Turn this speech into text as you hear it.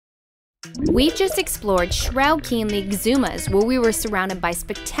We've just explored Shroud Cay in the Exumas, where we were surrounded by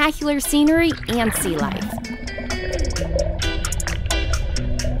spectacular scenery and sea life. The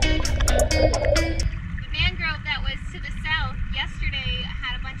mangrove that was to the south yesterday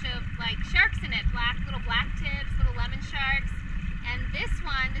had a bunch of sharks in it, little black tips, little lemon sharks. And this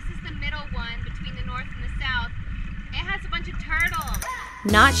is the middle one between the north and the south. It has a bunch of turtles.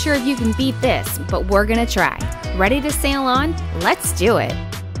 Not sure if you can beat this, but we're gonna try. Ready to sail on? Let's do it.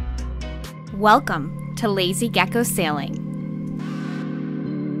 Welcome to Lazy Gecko Sailing.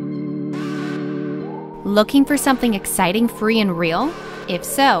 Looking for something exciting, free, and real? If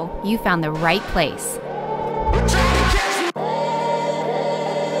so, you found the right place.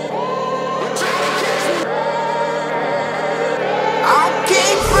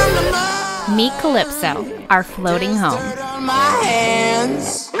 Meet Calypso, our floating home.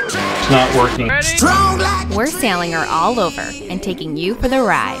 It's not working. We're sailing her all over and taking you for the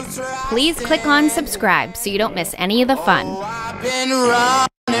ride. Please click on subscribe so you don't miss any of the fun. I've been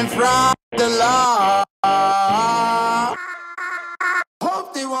running from the law.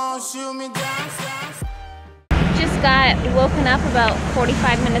 Hope they won't shoot me down. Just got woken up about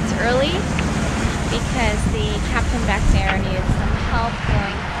 45 minutes early because the captain back there needed some help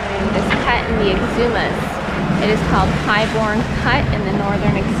going through this cut in the Exumas. It is called Highborn Cut in the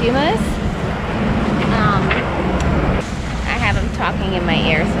northern Exumas. I have him talking in my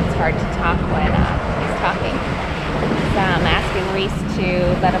ear, so it's hard to talk when he's talking. So I'm asking Reese to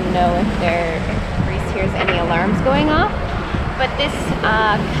let him know if Reese hears any alarms going off. But this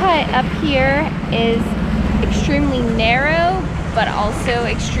cut up here is extremely narrow, but also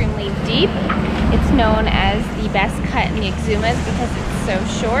extremely deep. It's known as the best cut in the Exumas because it's so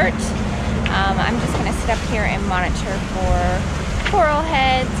short. I'm just going to sit up here and monitor for coral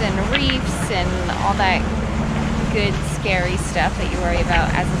heads and reefs and all that good scary stuff that you worry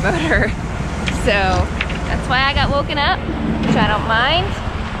about as a boater. So that's why I got woken up, which I don't mind.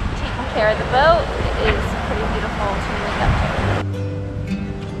 Taking care of the boat. It is pretty beautiful to wake up to.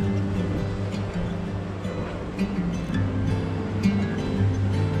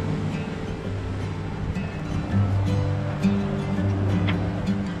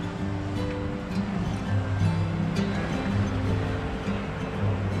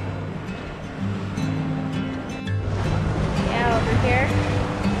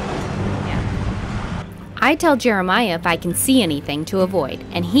 I tell Jeremiah if I can see anything to avoid,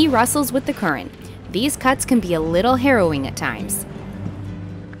 and he wrestles with the current. These cuts can be a little harrowing at times.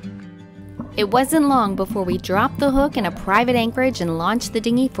 It wasn't long before we dropped the hook in a private anchorage and launched the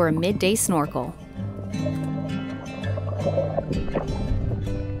dinghy for a midday snorkel.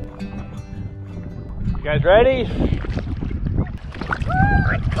 You guys ready?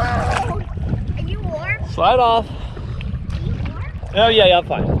 Are you warm? Slide off. Are you warm? Oh yeah, I'm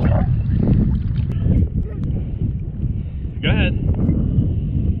fine. Go ahead.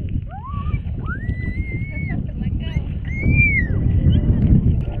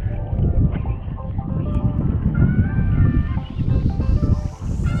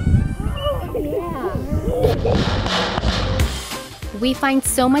 We find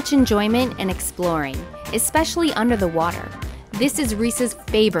so much enjoyment in exploring, especially under the water. This is Reese's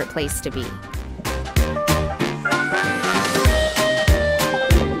favorite place to be.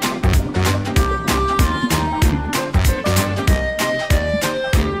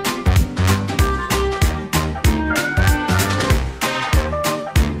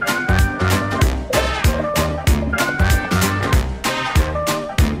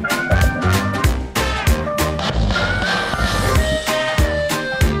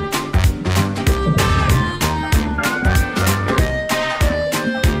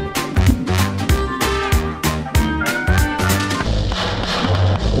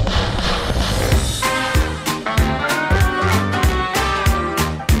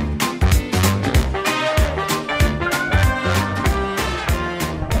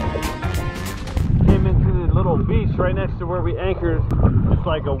 Right next to where we anchored, it's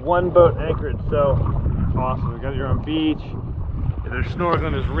like a one boat anchorage, so awesome. We got your own beach, there's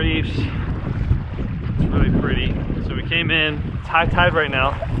snorkeling, there's reefs, it's really pretty. So we came in, it's high tide right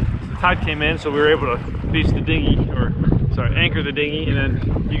now, so the tide came in, so we were able to beach the dinghy, or sorry, anchor the dinghy, and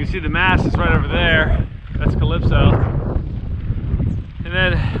then you can see the mast is right over there, that's Calypso. And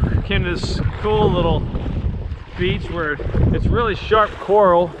then we came to this cool little beach where it's really sharp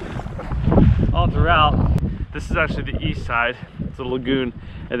coral all throughout. This is actually the east side, it's a lagoon,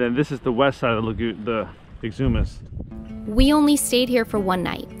 and then this is the west side of the lagoon, the Exumas. We only stayed here for one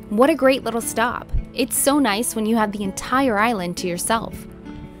night. What a great little stop. It's so nice when you have the entire island to yourself.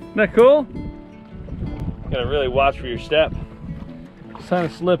 Isn't that cool? You gotta really watch for your step. kind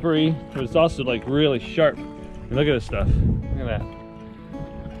of slippery, but it's also like really sharp. And look at this stuff. Look at that.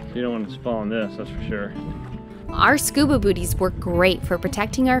 You don't want to fall in this, that's for sure. Our scuba booties work great for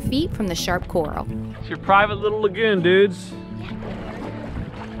protecting our feet from the sharp coral. It's your private little lagoon, dudes.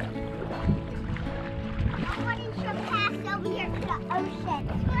 Nobody should pass over here to the ocean.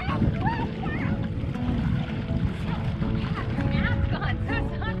 Mask on, so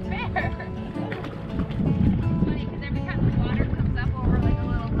it's not fair. It's funny because every time the water comes up over like a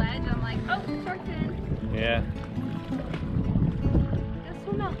little ledge, I'm like, oh, shorts in. Yeah. Go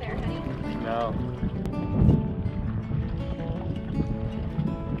swim out there, honey. No.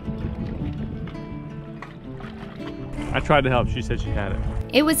 I tried to help. She said she had it.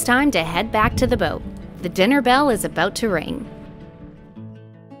 It was time to head back to the boat. The dinner bell is about to ring.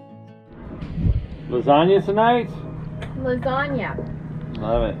 Lasagna tonight? Lasagna.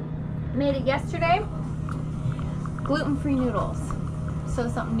 Love it. Made it yesterday. Gluten-free noodles. So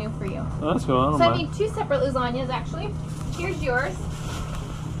something new for you. Oh, that's cool. So I made 2 separate lasagnas actually. Here's yours.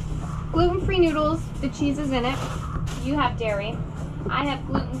 Gluten-free noodles, the cheese is in it. You have dairy. I have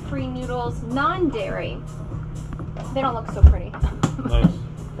gluten-free noodles, non-dairy. They don't look so pretty. Nice.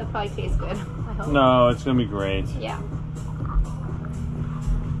 They'll probably taste good, I hope. No, it's gonna be great. Yeah.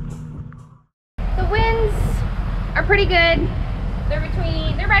 The winds are pretty good. They're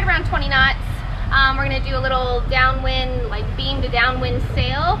right around 20 knots. We're gonna do a little downwind, like beam to downwind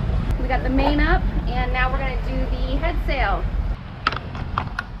sail. We got the main up, and now we're gonna do the head sail.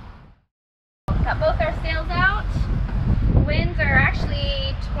 Got both our sails out. Winds are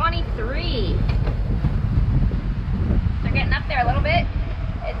actually 23. They're getting up there a little bit.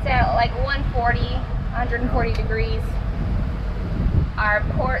 It's at like 140 degrees. Our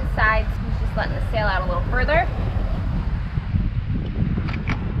port side is just letting the sail out a little further.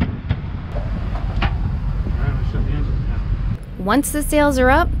 Once the sails are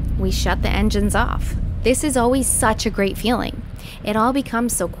up, we shut the engines off. This is always such a great feeling. It all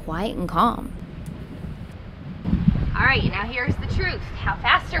becomes so quiet and calm. All right, now here's the truth. How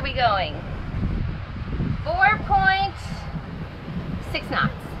fast are we going? 4.6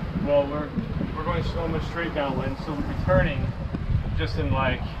 knots. Well, we're going so much straight downwind, so we'll be turning just in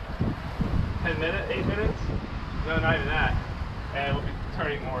like 10 minutes, 8 minutes. No, not even that. And we'll be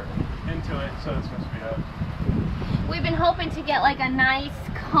turning more into it, so it's going to speed up. We've been hoping to get like a nice,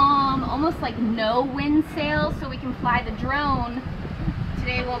 calm, almost like no wind sail so we can fly the drone.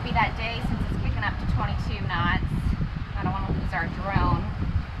 Today won't be that day since it's kicking up to 22 knots. I don't want to lose our drone.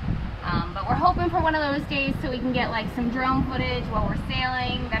 But we're hoping for one of those days so we can get like some drone footage while we're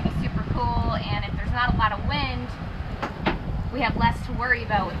sailing. That'd be super cool. And if there's not a lot of wind, we have less to worry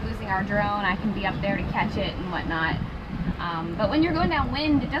about with losing our drone. I can be up there to catch it and whatnot. But when you're going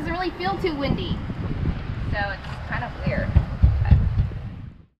downwind, it doesn't really feel too windy. So it's kind of weird.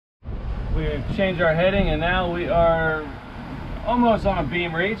 We've changed our heading and now we are almost on a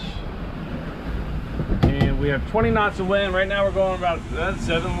beam reach. And we have 20 knots of wind. Right now we're going about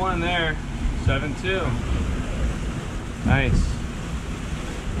 7-1 there, 7-2. Nice.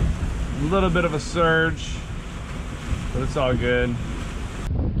 A little bit of a surge, but it's all good.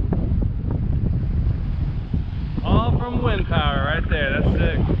 All from wind power right there, that's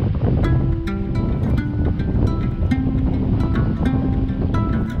sick.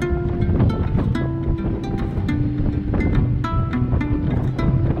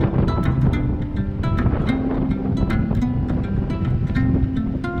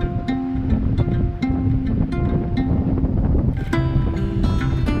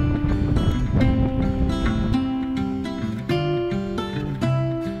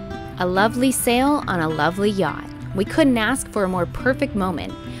 A lovely sail on a lovely yacht. We couldn't ask for a more perfect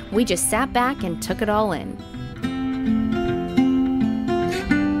moment. We just sat back and took it all in.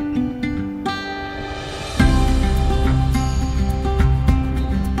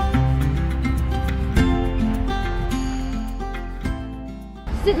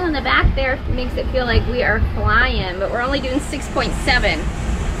 Sitting on the back there makes it feel like we are flying, but we're only doing 6.7.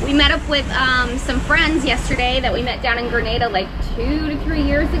 We met up with some friends yesterday that we met down in Grenada like 2 to 3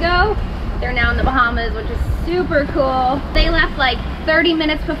 years ago. They're now in the Bahamas, which is super cool. They left like 30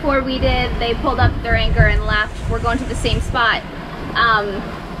 minutes before we did. They pulled up their anchor and left. We're going to the same spot.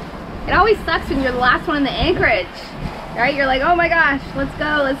 It always sucks when you're the last one in the anchorage, right? You're like, oh my gosh, let's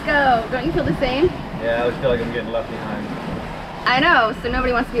go, let's go. Don't you feel the same? Yeah, I always feel like I'm getting left behind. I know, so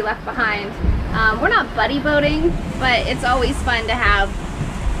nobody wants to be left behind. We're not buddy boating, but it's always fun to have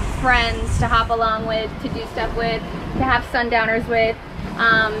friends to hop along with, to do stuff with, to have sundowners with.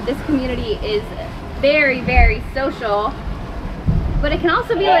 This community is very, very social, but it can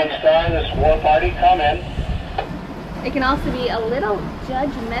also be like... This war party, come in. it can also be a little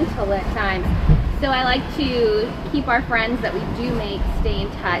judgmental at times. So I like to keep our friends that we do make stay in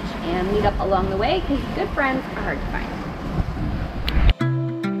touch and meet up along the way, because good friends are hard to find.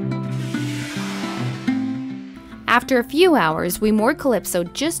 After a few hours, we moored Calypso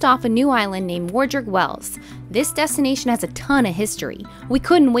just off a new island named Wardreg Wells. This destination has a ton of history. We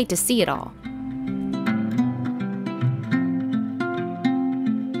couldn't wait to see it all.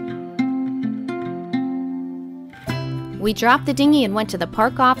 We dropped the dinghy and went to the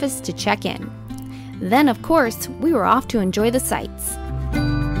park office to check in. Then, of course, we were off to enjoy the sights.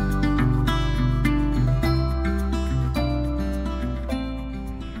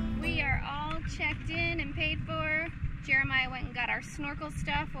 We are all checked in and paid for. Jeremiah went and got our snorkel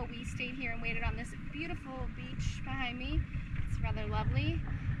stuff while we stayed here and waited on this beautiful beach behind me. It's rather lovely.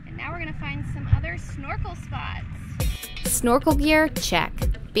 And now we're gonna find some other snorkel spots. Snorkel gear, check.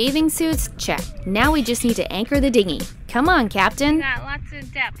 Bathing suits, check. Now we just need to anchor the dinghy. Come on, Captain. We got lots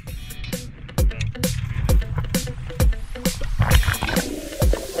of depth.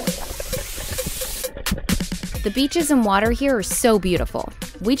 The beaches and water here are so beautiful.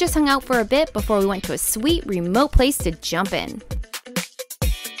 We just hung out for a bit before we went to a sweet remote place to jump in.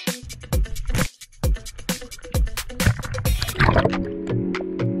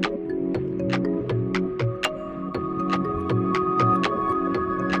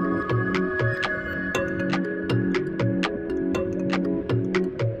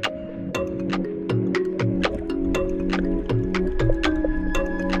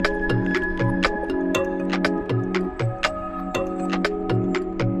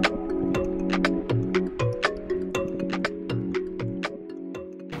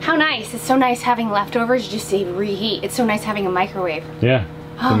 How nice. It's so nice having leftovers just to reheat. It's so nice having a microwave. Yeah,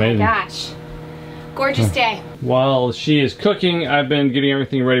 it's amazing. My gosh. Gorgeous day. While she is cooking, I've been getting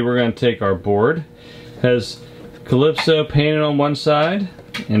everything ready. We're going to take our board. It has Calypso painted on one side,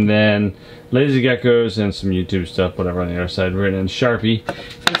 and then lazy geckos and some YouTube stuff, whatever, on the other side, written in Sharpie.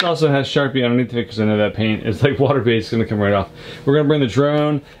 This also has Sharpie underneath of it because I know that paint is like water-based, it's going to come right off. We're going to bring the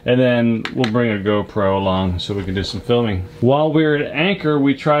drone, and then we'll bring a GoPro along so we can do some filming. While we're at anchor,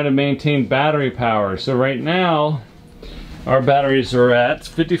 we try to maintain battery power. So right now, our batteries are at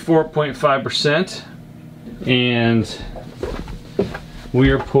 54.5%, and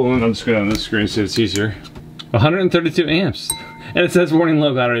we are pulling, I'm just going on this screen so it's easier, 132 amps. And it says warning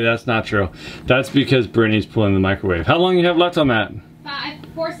low battery. That's not true. That's because Brittany's pulling the microwave. How long you have left on that?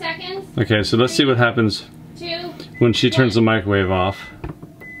 4 seconds. Okay, so let's see what happens 2, when she turns the microwave off.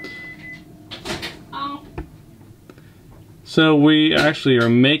 So we actually are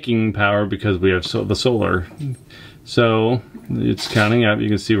making power because we have the solar. So it's counting up. You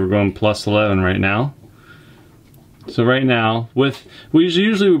can see we're going plus 11 right now. So right now, we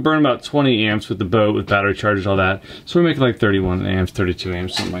usually burn about 20 amps with the boat, with battery charges, all that. So we're making like 31 amps, 32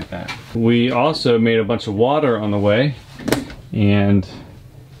 amps, something like that. We also made a bunch of water on the way, and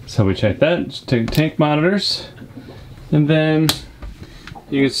so we checked that. Just take tank monitors, and then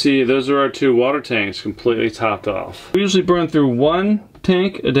you can see those are our 2 water tanks completely topped off. We usually burn through 1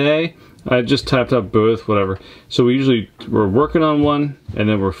 tank a day. I just tapped up both, whatever. So we're working on one, and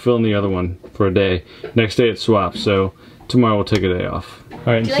then we're filling the other one for a day. Next day it's swapped, so tomorrow we'll take a day off. All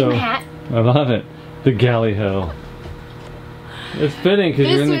right, do you like my hat? I love it. The galley hoe. It's fitting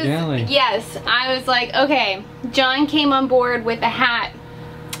because you're in the galley. Yes, I was like, okay. John came on board with a hat.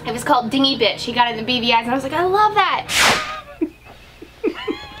 It was called Dingy Bitch. He got it in the BVIs, and I was like, I love that.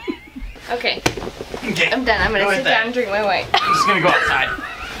 Okay. I'm done. I'm gonna sit down and drink my white. I'm just gonna go outside.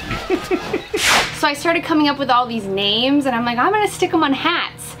 So I started coming up with all these names, and I'm like, I'm gonna stick them on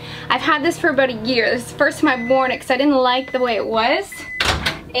hats. I've had this for about a year. This is the first time I've worn it because I didn't like the way it was,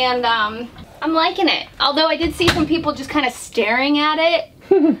 and I'm liking it. Although I did see some people just kind of staring at it.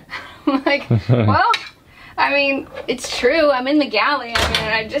 I'm like, well, I mean, it's true. I'm in the galley. I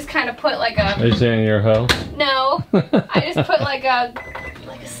mean, I just kind of put like a. Are you saying you're a hoe? No, I just put like a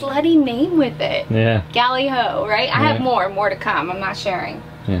slutty name with it. Yeah. Galley hoe, right? I have more to come. I'm not sharing.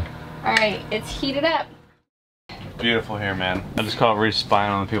 Yeah. All right, it's heated up. Beautiful here, man. I just caught Reese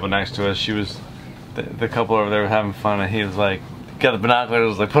spying on the people next to us. She was, the couple over there were having fun, and he was like, got the binoculars,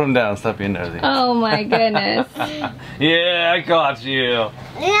 was like, put them down, stop being nosy. Oh my goodness. Yeah, I caught you. No,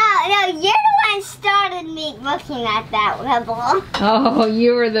 you're the one started me looking at that level. Oh,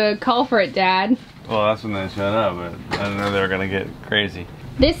 you were the culprit, Dad. Well, that's when they showed up, but I didn't know they were gonna get crazy.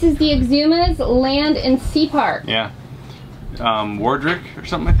 This is the Exuma's Land and Sea Park. Yeah. Wardreg or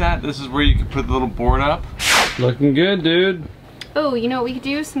something like that. This is where you can put the little board up. Looking good, dude. Oh, you know what we could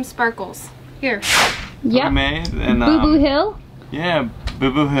do? Some sparkles. Here. Yep. Made and Boo Boo Hill? Yeah,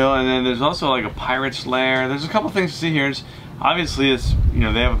 Boo Boo Hill, and then there's also like a pirate's lair. There's a couple things to see here. It's, obviously, it's, you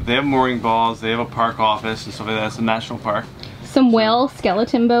know, they have mooring balls, they have a park office and stuff like that. It's a national park. Some whale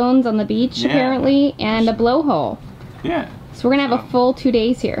skeleton bones on the beach, apparently, and a blowhole. Yeah. So we're gonna have a full 2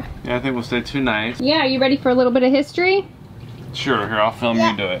 days here. Yeah, I think we'll stay 2 nights. Yeah, are you ready for a little bit of history? Sure, here, I'll film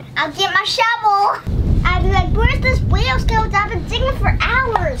you do it. I'll get my shovel. I'll be like, where's this whale skeleton? I've been digging for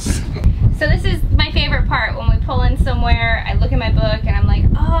hours. So this is my favorite part. When we pull in somewhere, I look at my book and I'm like,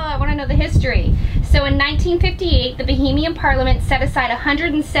 oh, I want to know the history. So in 1958, the Bohemian Parliament set aside a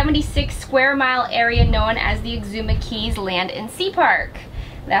 176 square mile area known as the Exuma Keys Land and Sea Park.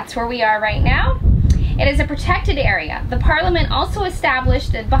 That's where we are right now. It is a protected area. The Parliament also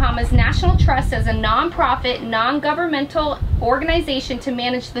established the Bahamas National Trust as a non-profit, non-governmental organization to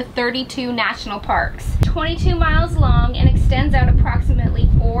manage the 32 national parks. 22 miles long and extends out approximately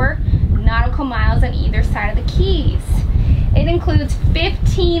 4 nautical miles on either side of the Keys. It includes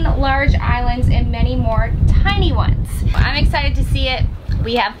 15 large islands and many more tiny ones. I'm excited to see it.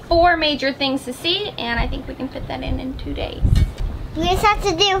 We have 4 major things to see, and I think we can fit that in 2 days. We just have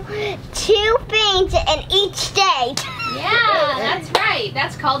to do 2 things in each day. Yeah, that's right.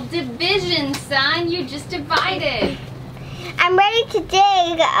 That's called division, son. You just divided. I'm ready to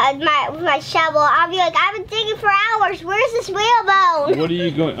dig with my shovel. I'll be like, I've been digging for hours. Where's this whalebone? What are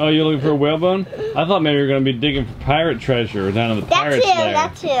you going? Oh, you're looking for a whalebone? I thought maybe you were going to be digging for pirate treasure down in the pirate's lair.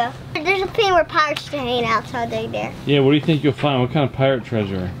 That too. There's a thing where pirates can hang out, so I'll dig there. Yeah, what do you think you'll find? What kind of pirate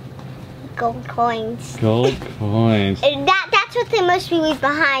treasure? Gold coins. Gold coins. And that's what they mostly leave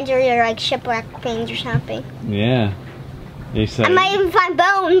behind, or they're like shipwreck things or something. Yeah. You said. I might even find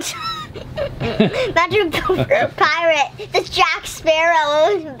bones. Imagine a pirate. This Jack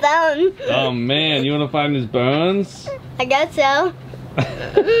Sparrow's bone. Oh man, you want to find his bones? I guess so.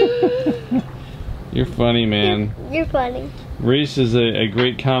 You're funny, man. You're funny. Reese is a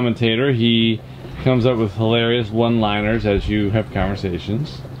great commentator. He comes up with hilarious one-liners as you have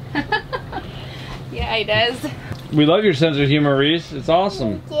conversations. Yeah, he does. We love your sense of humor, Reese. It's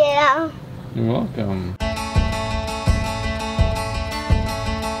awesome. Yeah. You're welcome.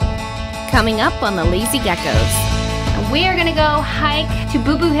 Coming up on the Lazy Geckos. We are gonna go hike to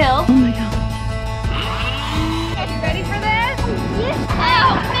Boo Boo Hill. Oh my god. Are you ready for this? Yes.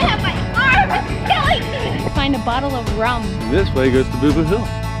 Oh man, my arm is killing me. Find a bottle of rum. This way goes to Boo Boo Hill.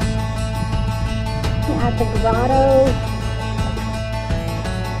 At the grotto.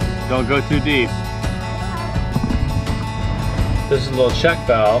 Don't go too deep. This is a little check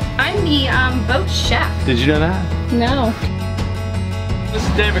valve. I'm the boat chef. Did you know that? No. This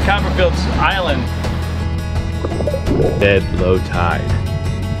is David Copperfield's island. Dead low tide.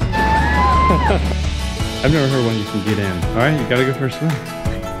 I've never heard one you can get in. Alright, you gotta go for a swim.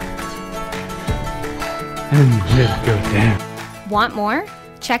 And let go down. Want more?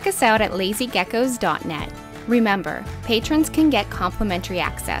 Check us out at lazygeckos.net. Remember, patrons can get complimentary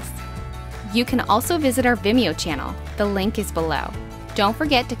access. You can also visit our Vimeo channel. The link is below. Don't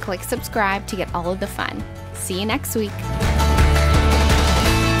forget to click subscribe to get all of the fun. See you next week.